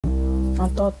I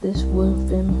thought this would have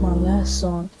been my last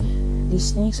song. These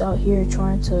snakes out here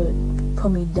trying to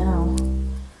put me down.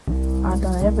 I've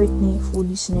done everything for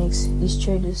these snakes, these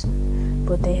traitors,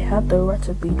 but they have the right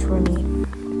to betray me.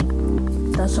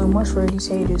 That's so much for these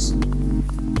haters.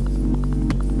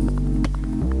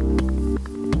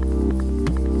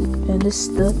 And this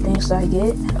is the things I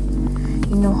get.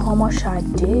 You know how much I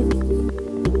did?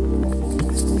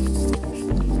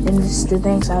 And this is the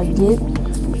things I get.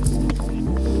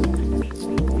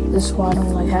 This is why I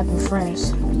don't like having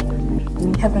friends.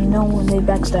 You never know when they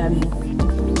backstab you.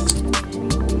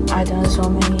 I've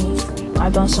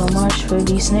done so much for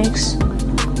these snakes.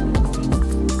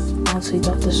 Honestly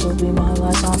thought this would be my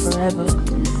last song forever.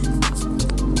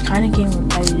 Kinda getting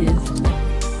repetitive.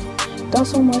 Done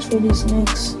so much for these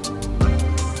snakes.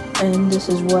 And this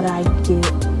is what I get.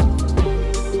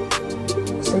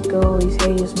 Sick of all these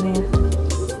haters, man.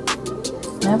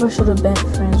 Never should have been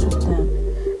friends with them.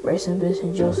 Bryson, Vince,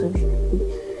 and Joseph,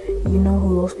 you know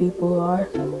who those people are.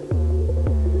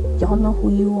 Y'all know who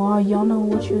you are. Y'all know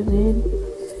what you did.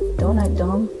 Don't act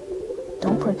dumb.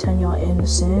 Don't pretend y'all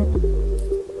innocent.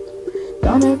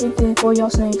 Done everything for y'all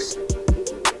snakes.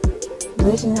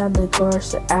 Bryson had the courage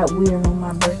to act weird on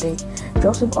my birthday.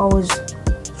 Joseph always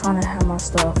trying to have my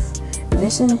stuff.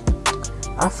 Vincent,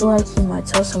 I feel like he might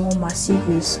tell some of my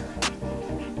secrets.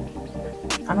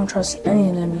 I don't trust any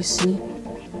of them, you see.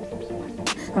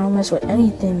 I don't mess with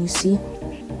anything, you see.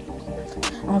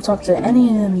 I don't talk to any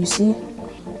of them, you see.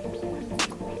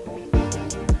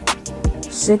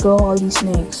 Sick of all these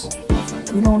snakes.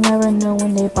 You don't never know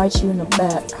when they bite you in the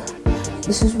back.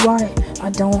 This is why I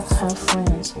don't have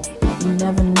friends. You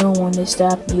never know when they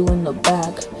stab you in the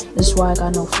back. This is why I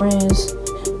got no friends.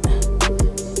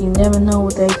 You never know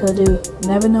what they could do. You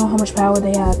never know how much power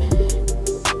they have.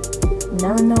 You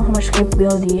never know how much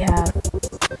capability you have.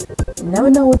 You never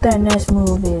know what that next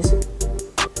move is.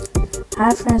 I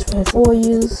had friends for 4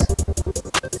 years.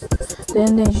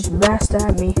 Then they just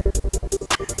backstab me.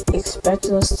 Expect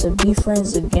us to be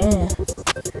friends again.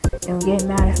 And get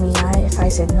mad at me if I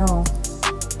said no.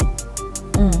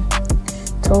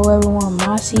 Told everyone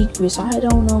my secrets. I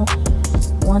don't know.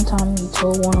 One time he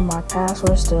told one of my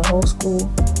passwords to the whole school.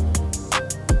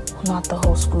 Not the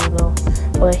whole school though,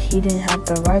 but he didn't have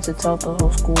the right to tell the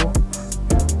whole school.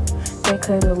 They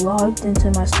could have logged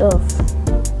into my stuff.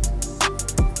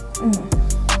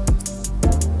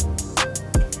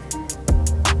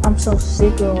 I'm so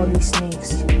sick of all these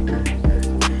snakes.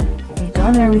 I've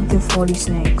done everything for these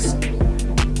snakes.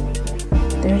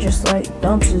 They're just like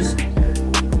dumpsters.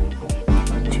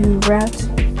 2 rats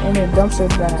in a dumpster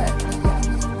bag.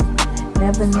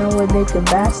 Never know where they could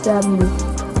backstab you.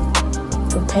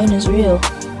 The pain is real.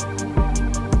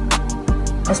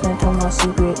 That's gonna tell my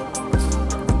secret.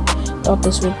 Thought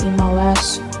this would be my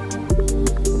last.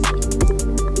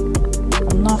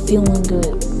 I'm not feeling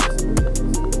good.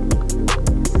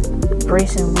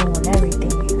 Bryson ruined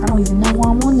everything. I don't even know why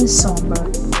I'm on this song, bro.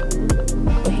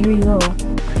 But here you go.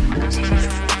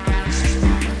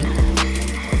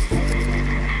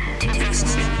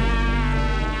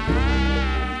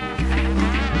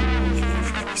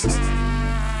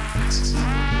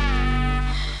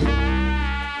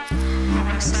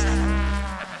 Sad.